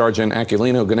badge. Sergeant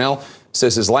Aquilino Ganell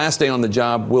says his last day on the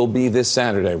job will be this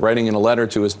Saturday, writing in a letter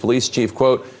to his police chief,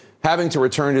 quote, "Having to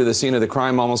return to the scene of the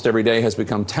crime almost every day has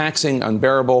become taxing,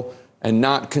 unbearable, and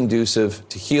not conducive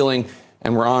to healing."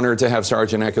 And we're honored to have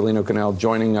Sergeant Aquilino Ganell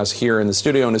joining us here in the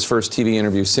studio in his first TV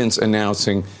interview since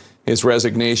announcing his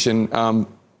resignation.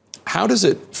 How does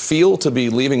it feel to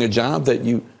be leaving a job that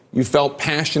you felt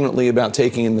passionately about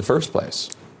taking in the first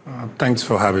place? Thanks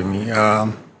for having me.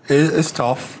 It's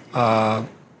tough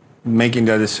making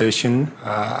that decision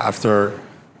after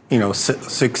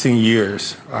 16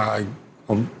 years.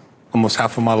 Almost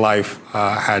half of my life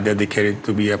had dedicated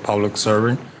to be a public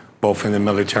servant, both in the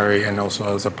military and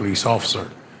also as a police officer.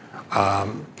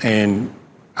 And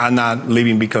I'm not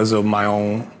leaving because of my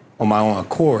own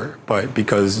accord, but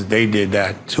because they did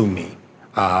that to me,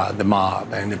 the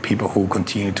mob and the people who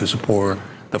continue to support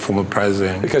the former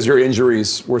president. Because your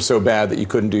injuries were so bad that you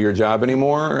couldn't do your job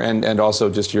anymore, and also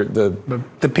just the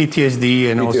PTSD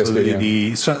and also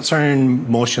the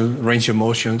certain range of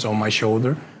motions on my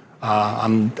shoulder.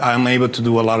 I'm able to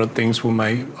do a lot of things with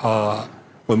my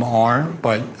arm,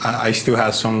 but I still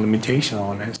have some limitation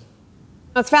on it.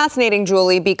 It's fascinating,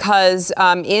 Julie, because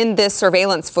in this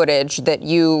surveillance footage that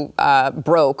you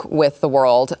broke with the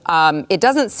world, it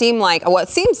doesn't seem like what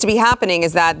seems to be happening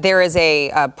is that there is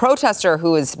a protester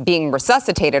who is being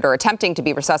resuscitated or attempting to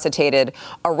be resuscitated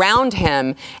around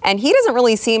him, and he doesn't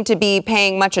really seem to be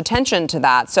paying much attention to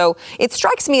that. So it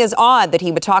strikes me as odd that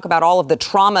he would talk about all of the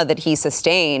trauma that he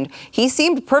sustained. He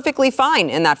seemed perfectly fine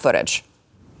in that footage.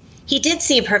 He did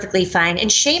seem perfectly fine, and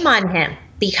shame on him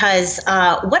because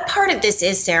what part of this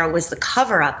is, Sarah, was the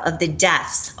cover-up of the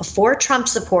deaths of 4 Trump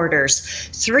supporters,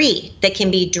 3 that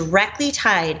can be directly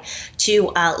tied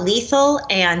to lethal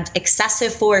and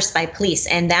excessive force by police.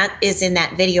 And that is in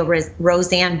that video,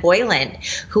 Roseanne Boyland,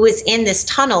 who is in this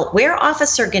tunnel where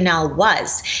Officer Ganell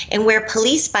was, and where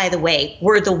police, by the way,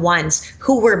 were the ones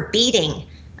who were beating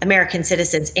American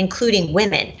citizens, including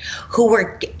women, who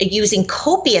were using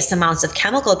copious amounts of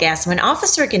chemical gas. When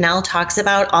Officer Ganell talks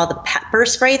about all the pepper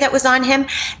spray that was on him,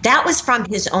 that was from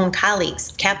his own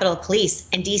colleagues, Capitol Police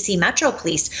and DC Metro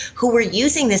Police, who were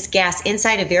using this gas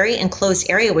inside a very enclosed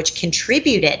area, which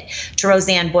contributed to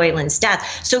Roseanne Boyland's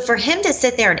death. So for him to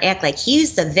sit there and act like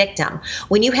he's the victim,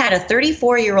 when you had a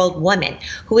 34-year-old woman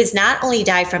who has not only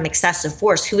died from excessive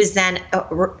force, who is then,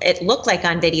 it looked like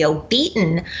on video,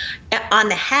 beaten on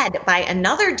the head by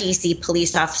another DC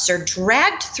police officer,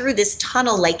 dragged through this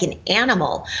tunnel like an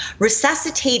animal,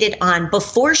 resuscitated on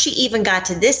before she even got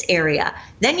to this area.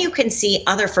 Then you can see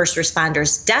other first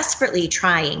responders desperately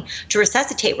trying to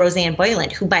resuscitate Roseanne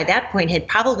Boyland, who by that point had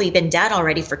probably been dead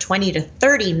already for 20 to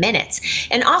 30 minutes.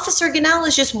 And Officer Ganell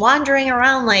is just wandering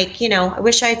around like, I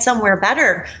wish I had somewhere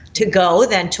better to go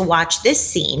than to watch this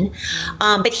scene.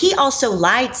 But he also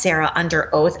lied, Sarah,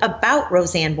 under oath about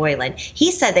Roseanne Boyland.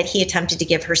 He said that he attempted to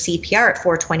give her CPR at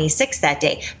 4:26 that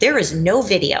day. There is no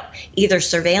video, either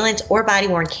surveillance or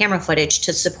body-worn camera footage,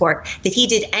 to support that he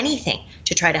did anything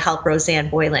to try to help Roseanne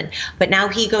Boyland. But now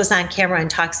he goes on camera and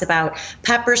talks about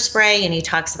pepper spray, and he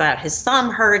talks about his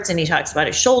thumb hurts, and he talks about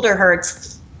his shoulder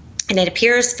hurts. And it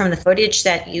appears from the footage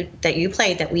that you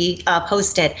played, that we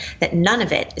posted, that none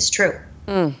of it is true.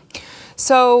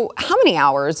 So how many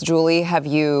hours, Julie, have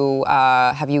you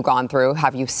gone through,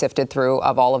 have you sifted through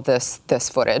of all of this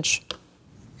footage?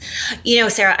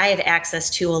 Sarah, I have access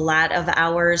to a lot of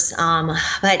hours,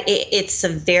 but it's a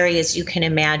very, as you can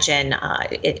imagine,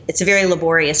 it's a very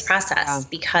laborious process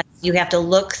because you have to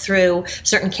look through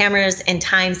certain cameras and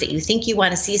times that you think you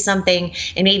want to see something,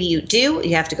 and maybe you do.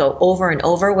 You have to go over and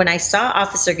over. When I saw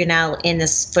Officer Ganell in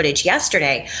this footage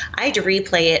yesterday, I had to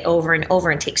replay it over and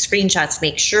over and take screenshots,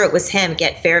 make sure it was him,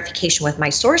 get verification with my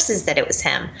sources that it was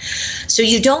him. So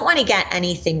you don't want to get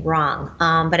anything wrong,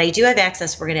 but I do have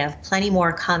access. We're going to have plenty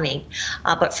more coming.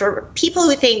 But for people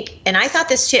who think, and I thought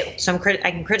this too, so I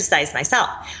can criticize myself.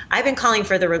 I've been calling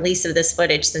for the release of this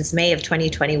footage since May of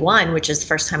 2021, which is the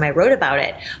first time I wrote about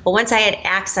it. But once I had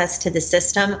access to the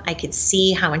system, I could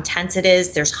see how intense it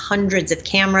is. There's hundreds of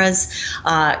cameras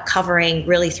covering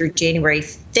really through January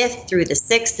 5th through the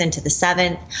 6th into the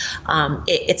 7th.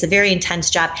 It's a very intense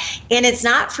job. And it's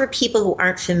not for people who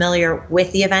aren't familiar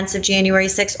with the events of January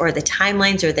 6th or the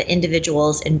timelines or the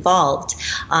individuals involved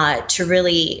to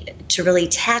really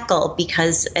tackle,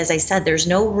 because, as I said, there's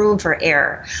no room for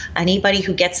error. Anybody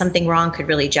who gets something wrong could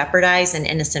really jeopardize an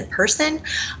innocent person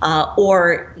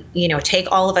or take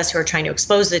all of us who are trying to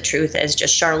expose the truth as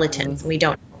just charlatans. We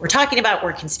don't. We're talking about,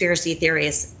 we're conspiracy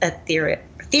theorists,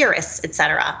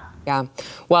 etc. Yeah.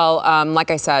 Well, like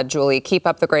I said, Julie, keep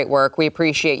up the great work. We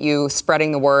appreciate you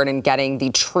spreading the word and getting the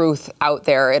truth out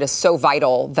there. It is so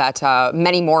vital that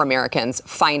many more Americans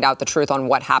find out the truth on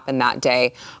what happened that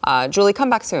day. Julie, come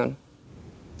back soon.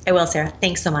 I will, Sarah.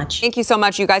 Thanks so much. Thank you so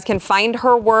much. You guys can find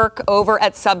her work over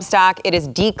at Substack. It is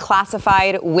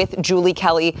Declassified with Julie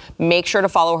Kelly. Make sure to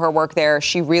follow her work there.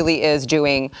 She really is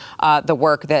doing the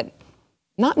work that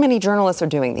not many journalists are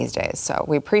doing these days. So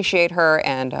we appreciate her,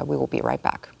 and we will be right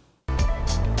back.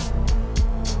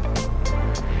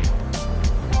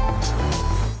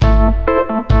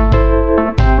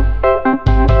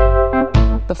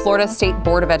 The Florida State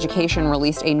Board of Education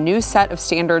released a new set of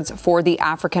standards for the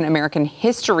African American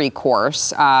history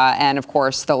course. And of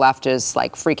course, the left is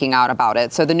freaking out about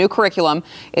it. So the new curriculum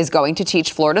is going to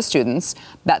teach Florida students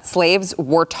that slaves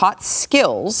were taught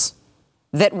skills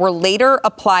that were later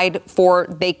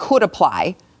they could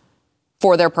apply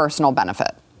for their personal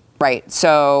benefit. Right.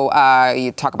 So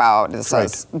you talk about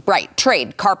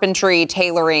trade, carpentry,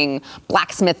 tailoring,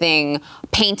 blacksmithing,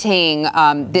 painting.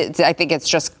 I think it's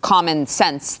just common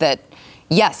sense that,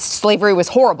 yes, slavery was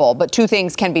horrible, but two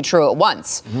things can be true at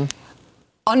once. Mm-hmm.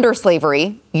 Under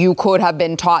slavery, you could have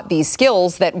been taught these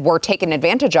skills that were taken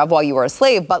advantage of while you were a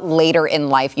slave, but later in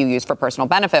life you used for personal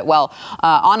benefit. Well,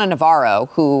 Ana Navarro,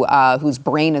 whose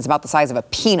brain is about the size of a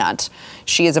peanut,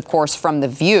 she is, of course, from The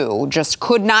View, just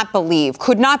could not believe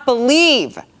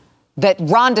that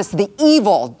the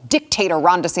evil dictator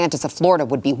Ron DeSantis of Florida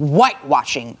would be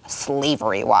whitewashing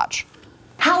slavery. Watch.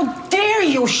 How dare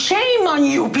you? Shame on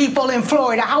you people in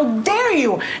Florida. How dare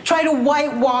you try to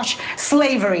whitewash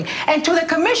slavery? And to the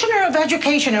Commissioner of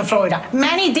Education in Florida,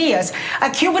 Manny Diaz,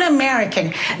 a Cuban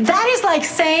American, that is like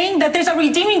saying that there's a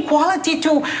redeeming quality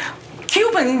to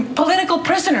Cuban political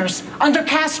prisoners under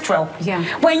Castro. Yeah.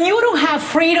 When you don't have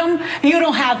freedom, you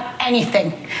don't have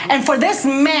anything. And for this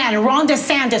man, Ron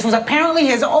DeSantis, who's apparently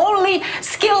his only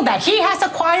skill that he has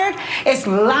acquired is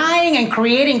lying and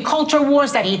creating culture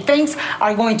wars that he thinks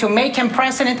are going to make him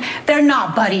president, they're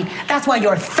not, buddy. That's why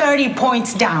you're 30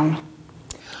 points down.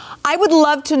 I would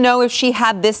love to know if she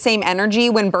had this same energy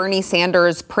when Bernie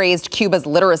Sanders praised Cuba's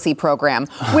literacy program,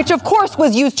 which of course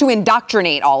was used to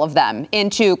indoctrinate all of them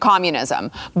into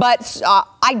communism. But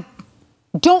I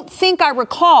don't think I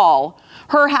recall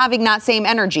her having that same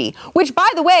energy, which,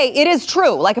 by the way, it is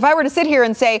true. Like if I were to sit here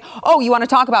and say, oh, you want to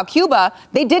talk about Cuba?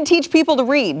 They did teach people to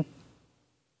read.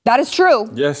 That is true.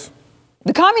 Yes.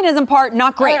 The communism part,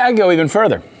 not great. I go even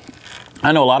further.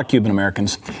 I know a lot of Cuban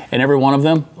Americans, and every one of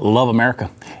them love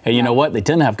America. And you know what? They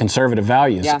tend to have conservative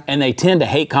values, and they tend to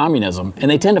hate communism,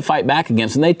 and they tend to fight back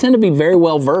against it, and they tend to be very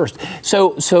well versed.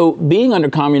 So being under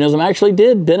communism actually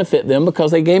did benefit them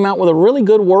because they came out with a really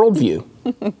good worldview.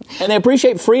 And they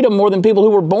appreciate freedom more than people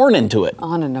who were born into it.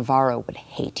 Ana Navarro would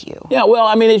hate you. Yeah, well,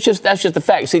 I mean, that's just the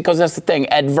fact. See, because that's the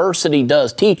thing. Adversity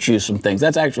does teach you some things.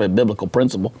 That's actually a biblical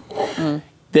principle.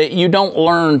 That you don't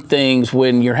learn things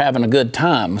when you're having a good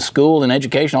time. School and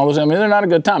education, all those, I mean, they're not a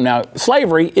good time. Now,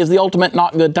 slavery is the ultimate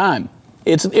not good time.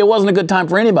 It wasn't a good time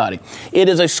for anybody. It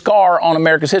is a scar on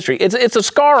America's history. It's a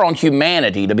scar on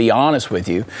humanity, to be honest with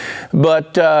you.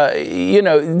 But,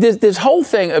 this whole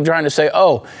thing of trying to say,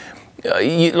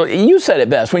 you said it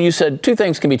best when you said two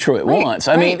things can be true at once.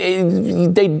 I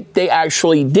mean, they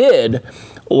actually did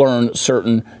learn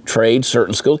certain trades,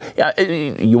 certain skills.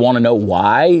 You want to know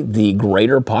why the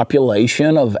greater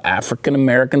population of African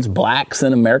Americans, blacks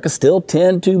in America, still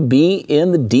tend to be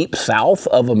in the deep South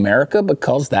of America?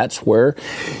 Because that's where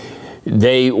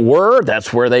they were,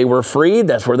 that's where they were freed,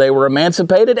 that's where they were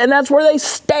emancipated, and that's where they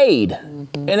stayed.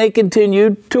 And they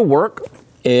continued to work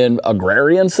in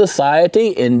agrarian society,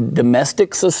 in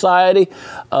domestic society,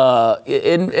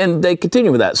 and they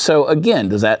continue with that. So again,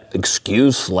 does that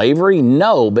excuse slavery?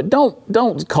 No, but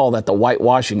don't call that the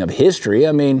whitewashing of history.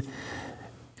 I mean,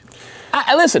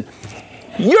 listen,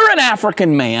 you're an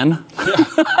African man.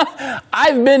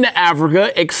 I've been to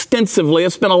Africa extensively.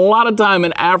 I've spent a lot of time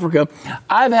in Africa.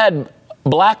 I've had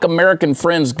black American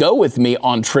friends go with me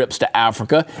on trips to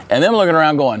Africa, and them looking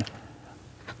around going,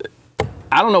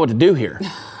 I don't know what to do here.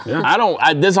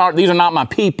 Yeah. These are not my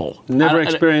people. Never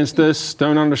experienced this.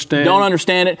 Don't understand. Don't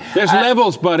understand it. There's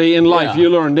levels, buddy, in life. Yeah. You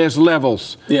learn there's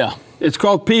levels. Yeah. It's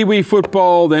called pee-wee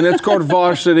football, then it's called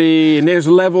varsity, and there's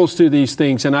levels to these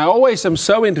things. And I always am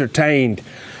so entertained.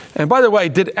 And by the way,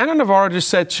 did Ana Navarro just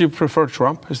said she preferred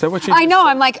Trump? Is that what she I know. said?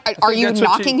 I'm like, are you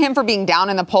knocking him for being down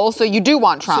in the polls? So you do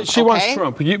want Trump, She wants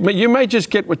Trump. You may just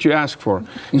get what you ask for.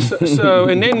 So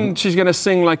and then she's going to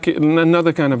sing like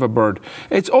another kind of a bird.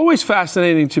 It's always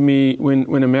fascinating to me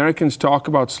when Americans talk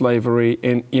about slavery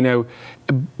and,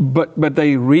 but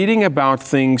they reading about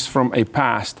things from a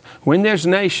past. When there's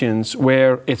nations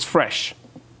where it's fresh.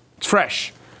 It's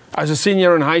fresh. As a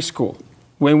senior in high school,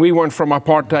 when we went from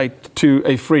apartheid to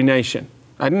a free nation.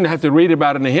 I didn't have to read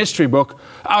about it in a history book.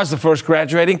 I was the first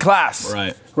graduating class.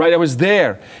 Right, I was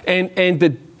there. And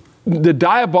the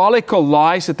diabolical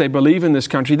lies that they believe in this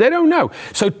country, they don't know.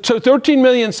 So 13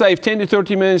 million slaves, 10 to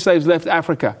 13 million slaves left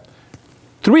Africa.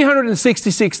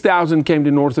 366,000 came to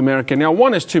North America. Now,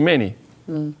 one is too many.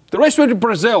 The rest went to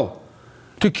Brazil,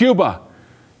 to Cuba,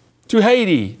 to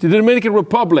Haiti, to the Dominican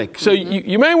Republic. So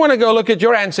you may want to go look at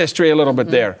your ancestry a little bit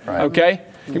there, okay?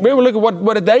 You may look at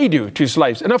what did they do to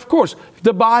slaves. And of course,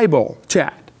 the Bible,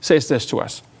 Chad, says this to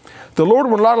us. The Lord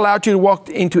will not allow you to walk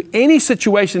into any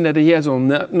situation that he has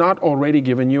not already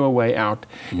given you a way out.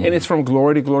 And it's from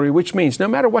glory to glory, which means no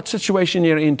matter what situation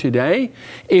you're in today,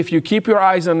 if you keep your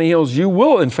eyes on the hills, you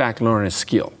will in fact learn a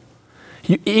skill.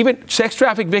 Even sex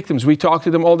traffic victims, we talk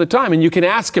to them all the time, and you can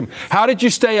ask them, how did you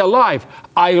stay alive?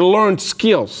 I learned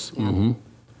skills.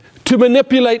 To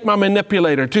manipulate my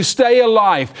manipulator, to stay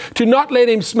alive, to not let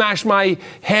him smash my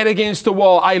head against the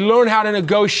wall. I learned how to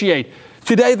negotiate.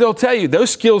 Today they'll tell you, those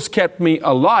skills kept me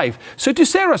alive. So to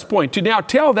Sarah's point, to now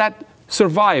tell that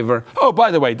survivor, oh,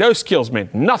 by the way, those skills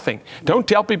meant nothing. Don't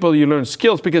tell people you learned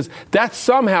skills because that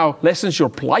somehow lessens your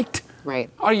plight. Right.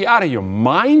 Are you out of your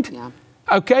mind? Yeah.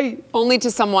 Okay. Only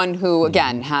to someone who,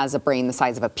 again, has a brain the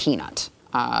size of a peanut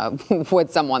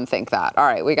would someone think that. All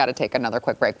right, we got to take another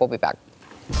quick break. We'll be back.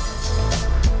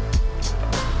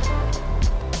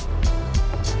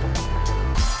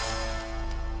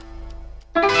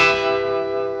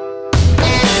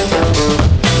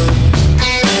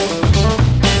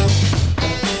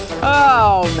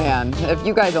 man, if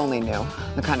you guys only knew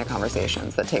the kind of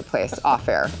conversations that take place off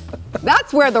air.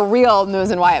 That's where the real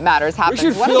News and Why It Matters happens.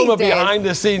 We should film a behind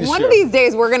the scenes One show. of these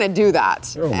days we're going to do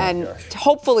that and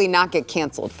hopefully not get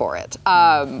canceled for it.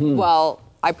 Well,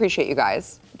 I appreciate you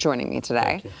guys joining me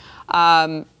today.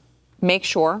 Make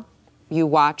sure you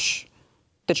watch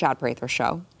The Chad Prather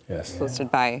Show. Yes.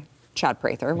 Hosted by Chad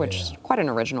Prather, which is quite an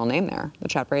original name there, The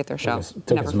Chad Prather Show.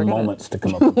 Took us moments to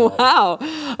come up with that. Wow.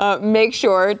 Make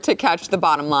sure to catch The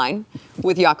Bottom Line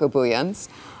with Jaco Booyens.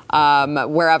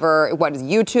 Wherever, what is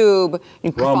YouTube?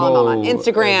 You can follow him on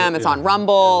Instagram. It's on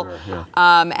Rumble.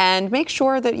 And make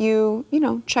sure that you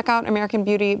check out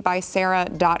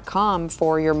AmericanBeautyBySarah.com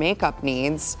for your makeup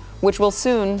needs, which will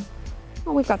soon.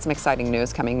 Well, we've got some exciting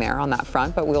news coming there on that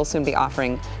front, but we'll soon be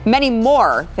offering many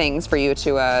more things for you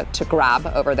to grab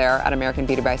over there at American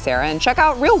Beauty by Sarah. And check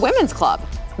out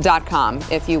RealWomen'sClub.com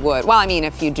if you would. Well, I mean,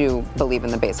 if you do believe in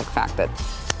the basic fact that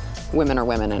women are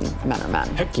women and men are men.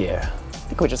 Heck yeah. I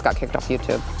think we just got kicked off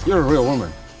YouTube. You're a real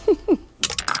woman.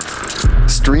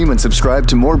 Stream and subscribe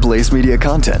to more Blaze Media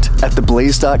content at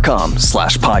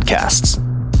theblaze.com/podcasts.